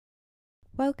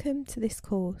Welcome to this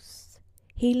course,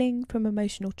 Healing from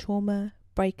Emotional Trauma,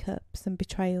 Breakups and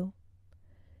Betrayal.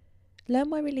 Learn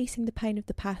why releasing the pain of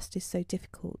the past is so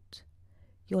difficult.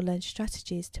 You'll learn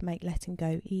strategies to make letting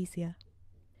go easier.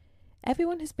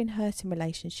 Everyone has been hurt in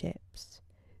relationships.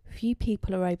 Few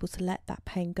people are able to let that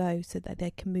pain go so that they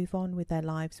can move on with their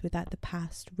lives without the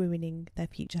past ruining their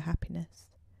future happiness.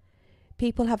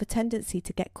 People have a tendency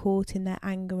to get caught in their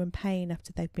anger and pain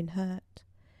after they've been hurt.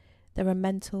 There are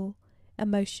mental,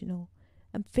 emotional,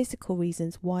 and physical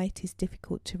reasons why it is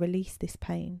difficult to release this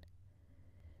pain.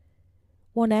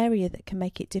 One area that can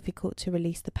make it difficult to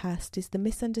release the past is the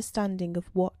misunderstanding of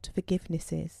what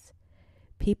forgiveness is.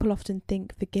 People often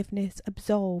think forgiveness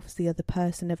absolves the other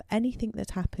person of anything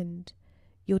that happened.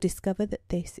 You'll discover that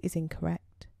this is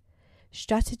incorrect.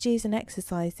 Strategies and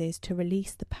exercises to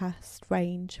release the past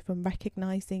range from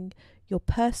recognizing your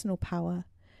personal power,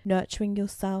 nurturing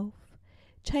yourself,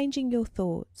 changing your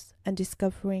thoughts, and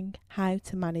discovering how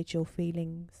to manage your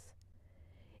feelings.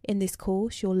 In this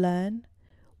course, you'll learn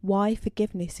why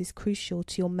forgiveness is crucial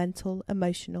to your mental,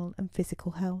 emotional, and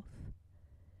physical health.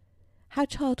 How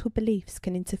childhood beliefs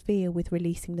can interfere with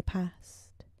releasing the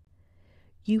past.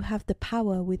 You have the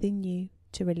power within you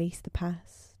to release the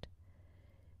past.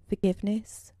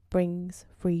 Forgiveness brings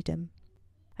freedom,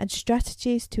 and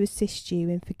strategies to assist you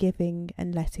in forgiving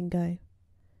and letting go.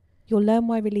 You'll learn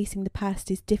why releasing the past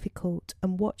is difficult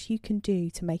and what you can do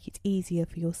to make it easier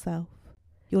for yourself.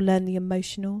 You'll learn the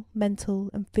emotional, mental,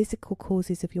 and physical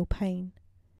causes of your pain.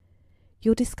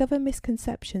 You'll discover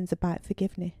misconceptions about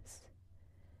forgiveness.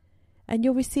 And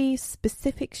you'll receive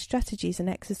specific strategies and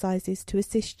exercises to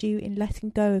assist you in letting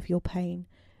go of your pain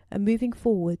and moving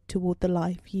forward toward the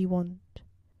life you want.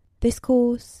 This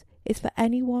course is for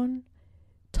anyone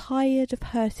tired of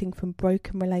hurting from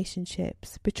broken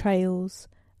relationships, betrayals,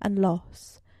 and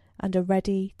loss, and are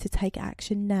ready to take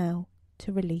action now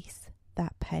to release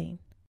that pain.